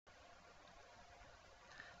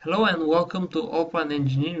Hello and welcome to Allplan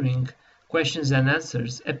Engineering Questions and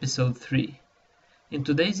Answers, Episode 3. In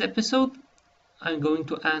today's episode, I'm going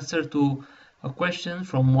to answer to a question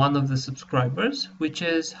from one of the subscribers, which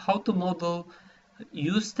is how to model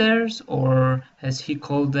U-stairs, or as he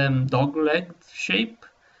called them, dog-legged shape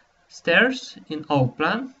stairs in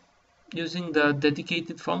Allplan using the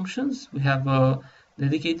dedicated functions. We have a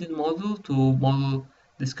dedicated module to model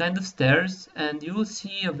this kind of stairs, and you will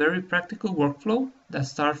see a very practical workflow that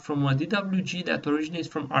starts from a DWG that originates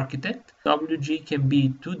from Architect. WG can be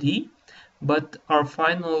 2D, but our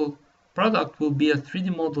final product will be a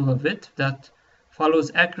 3D model of it that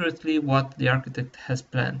follows accurately what the architect has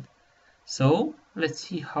planned. So let's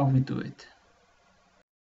see how we do it.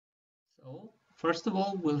 So first of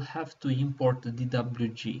all, we'll have to import the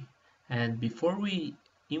DWG. And before we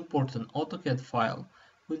import an AutoCAD file,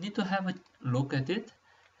 we need to have a look at it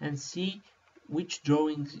and see which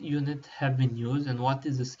drawing unit have been used and what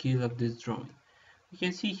is the scale of this drawing. You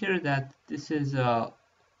can see here that this is a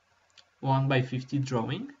 1:50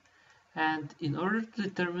 drawing, and in order to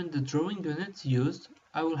determine the drawing units used,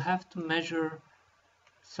 I will have to measure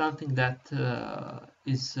something that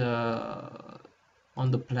is on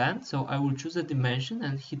the plan. So I will choose a dimension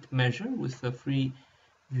and hit measure with a free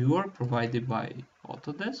viewer provided by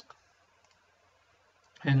Autodesk,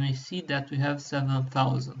 and we see that we have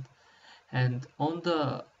 7,000, and on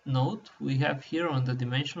the note we have here on the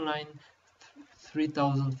dimension line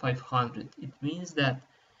 3,500. It means that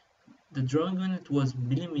the drawing unit was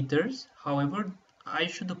millimeters. However, I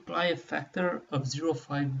should apply a factor of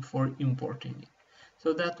 0.5 before importing it.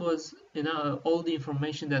 So that was all the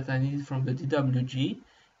information that I needed from the DWG,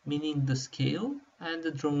 meaning the scale and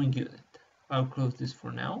the drawing unit. I'll close this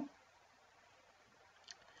for now.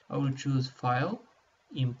 I will choose File,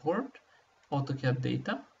 Import, AutoCAD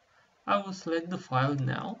Data. I will select the file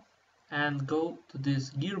now and go to this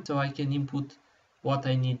gear so I can input what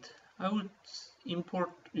I need. I will import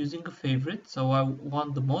using a favorite, so I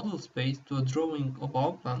want the model space to a drawing of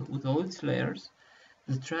Allplan with all its layers.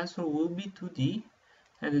 The transfer will be 2D,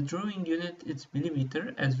 and the drawing unit is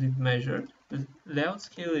millimeter as we've measured. The layout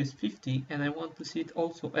scale is 50, and I want to see it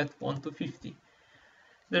also at 1:50.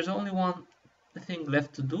 There's only one thing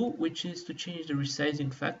left to do, which is to change the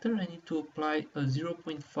resizing factor. I need to apply a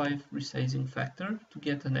 0.5 resizing factor to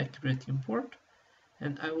get an accurate import,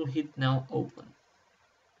 and I will hit now open.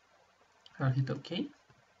 I'll hit OK,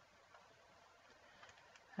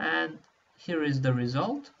 and here is the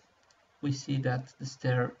result. We see that the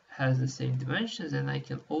stair has the same dimensions, and I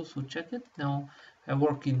can also check it. Now I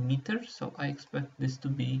work in meters, so I expect this to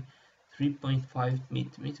be 3.5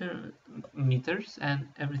 meters, and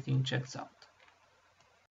everything checks out.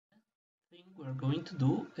 The thing we're going to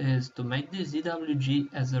do is to make this DWG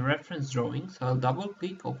as a reference drawing. So I'll double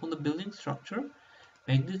click, open the building structure,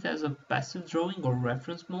 make this as a passive drawing or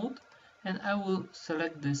reference mode, and I will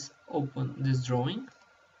select this, open this drawing,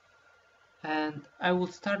 and I will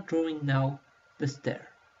start drawing now the stair.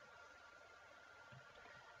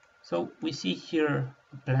 So we see here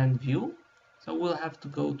a plan view, so we'll have to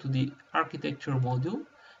go to the architecture module,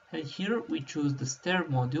 and here we choose the stair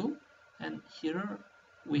module, and here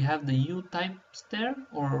we have the U-type stair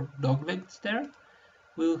or dog-legged stair.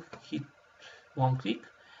 We'll hit one click,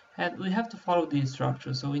 and we have to follow the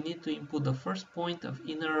instructions. So we need to input the first point of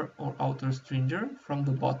inner or outer stringer from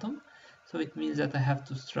the bottom. So it means that I have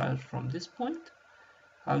to start from this point.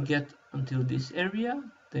 I'll get until this area,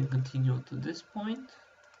 then continue to this point.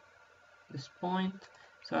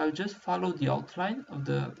 So I'll just follow the outline of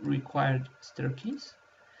the required staircase.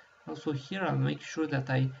 Also here I'll make sure that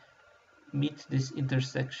I meet this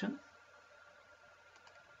intersection.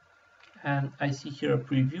 And I see here a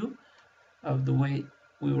preview of the way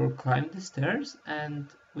we will climb the stairs, and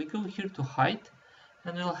we go here to height,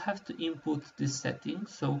 and we'll have to input this setting.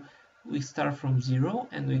 So we start from 0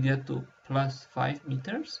 and we get to +5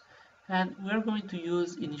 meters, and we're going to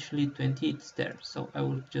use initially 28 stairs. So I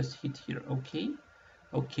will just hit here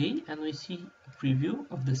OK, and we see a preview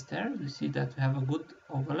of the stairs. We see that we have a good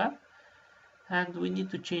overlap, and we need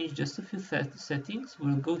to change just a few settings.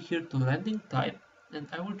 We'll go here to landing type, and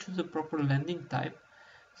I will choose a proper landing type.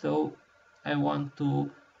 So I want to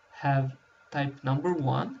have type number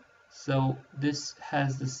 1, so this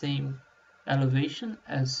has the same elevation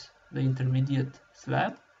as the intermediate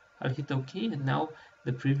slab. I'll hit OK, and now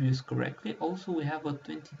the preview is correctly. Also we have a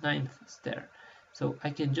 29th stair, so I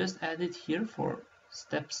can just add it here for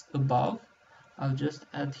steps above. I'll just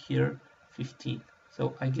add here 15,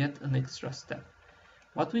 so I get an extra step.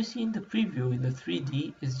 What we see in the preview in the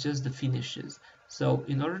 3D is just the finishes. So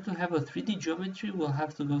in order to have a 3D geometry, we'll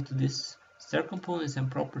have to go to this stair components and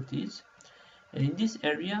properties, And in this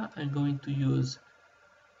area, I'm going to use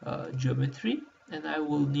geometry, and I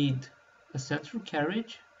will need a central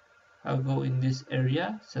carriage. I'll go in this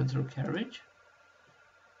area, central carriage,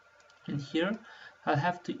 and here I'll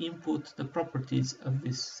have to input the properties of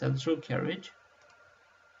this central carriage.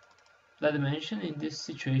 The dimension in this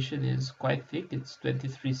situation is quite thick, it's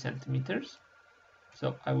 23 centimeters.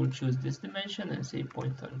 So I will choose this dimension and say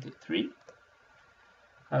 0.23.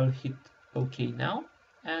 I'll hit OK now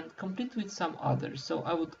and complete with some others. So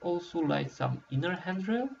I would also like some inner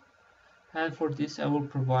handrail, and for this I will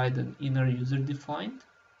provide an inner user defined.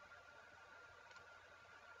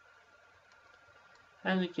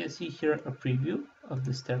 And we can see here a preview of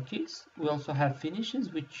the staircase. We also have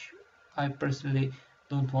finishes, which I personally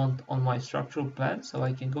don't want on my structural plan, so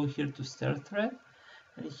I can go here to stair thread,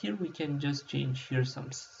 and here we can just change here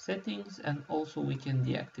some settings, and also we can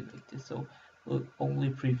deactivate it. So we'll only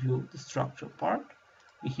preview the structural part.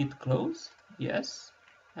 We hit close, yes,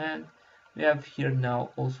 and we have here now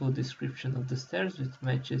also a description of the stairs which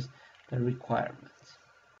matches the requirements.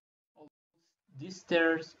 These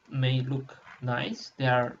stairs may look nice, they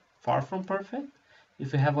are far from perfect.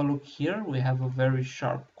 If we have a look here, we have a very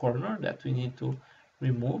sharp corner that we need to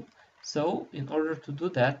remove. So in order to do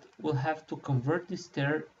that, we'll have to convert this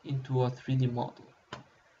stair into a 3D model.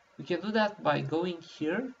 We can do that by going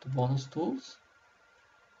here to bonus tools,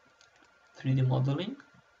 3D modeling,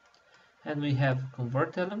 and we have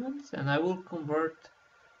convert elements, and I will convert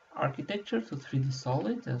architecture to 3D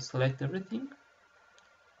solid and select everything.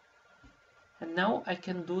 And now I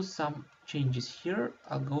can do some changes here.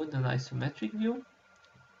 I'll go in an isometric view,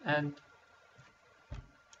 and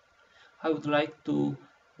I would like to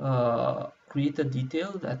create a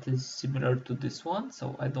detail that is similar to this one.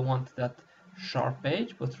 So I don't want that sharp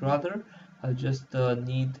edge, but rather I just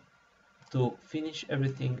need to finish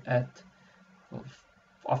everything at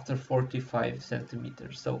after 45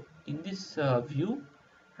 centimeters. So in this view,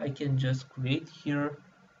 I can just create here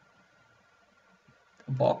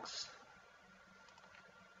a box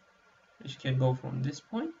which can go from this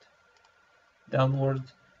point downward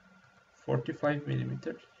 45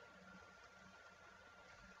 millimeters.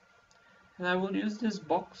 And I will use this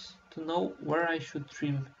box to know where I should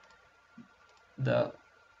trim the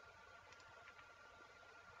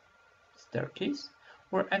staircase,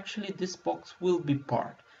 or actually this box will be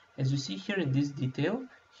part. As you see here in this detail,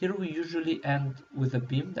 here we usually end with a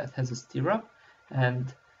beam that has a stirrup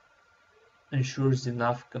and ensures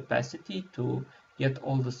enough capacity to get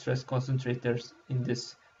all the stress concentrators in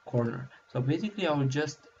this corner. So basically I will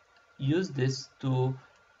just use this to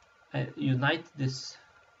unite this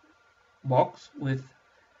box with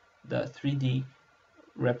the 3D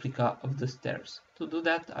replica of the stairs. To do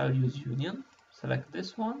that, I'll use union, select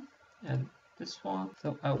this one and this one.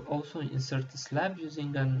 So I'll also insert a slab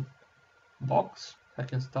using a box. I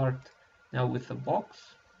can start now with a box.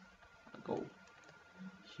 I'll go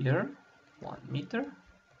here 1 meter,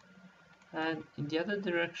 and in the other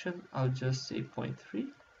direction I'll just say 0.3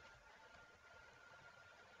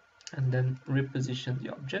 and then reposition the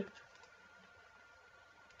object.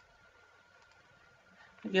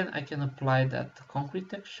 Again, I can apply that concrete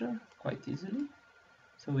texture quite easily,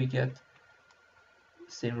 so we get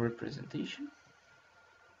the same representation.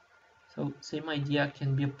 So same idea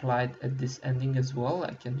can be applied at this ending as well.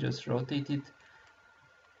 I can just rotate it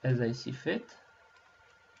as I see fit,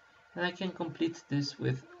 and I can complete this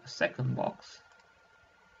with a second box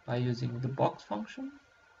by using the box function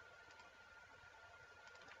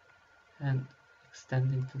and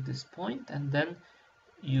extending to this point, and then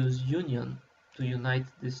use union to unite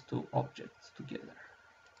these two objects together,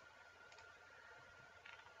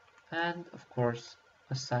 and of course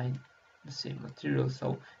assign the same material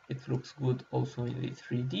so it looks good also in the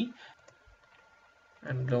 3D,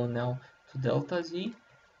 and go now to delta z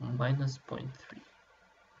minus 0.3.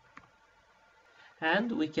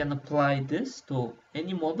 And we can apply this to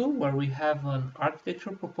any model where we have an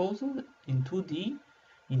architectural proposal in 2D,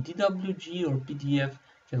 in DWG or PDF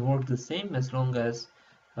can work the same as long as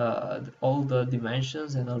all the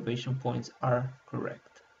dimensions and elevation points are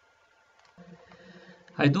correct.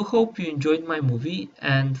 I do hope you enjoyed my movie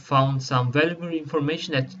and found some valuable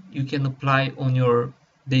information that you can apply on your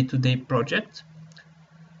day-to-day project.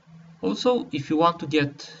 Also, if you want to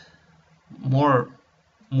get more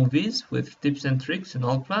movies with tips and tricks in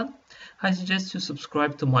Allplan, I suggest you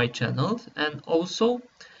subscribe to my channel. And also,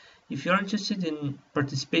 if you're interested in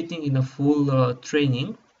participating in a full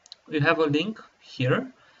training, we have a link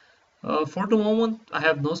here. For the moment, I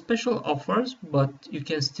have no special offers, but you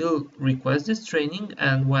can still request this training,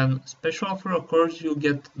 and when special offer occurs, you'll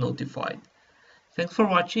get notified. Thanks for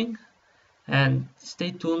watching, and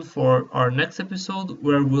stay tuned for our next episode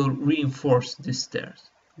where we'll reinforce these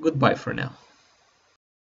stairs. Goodbye for now.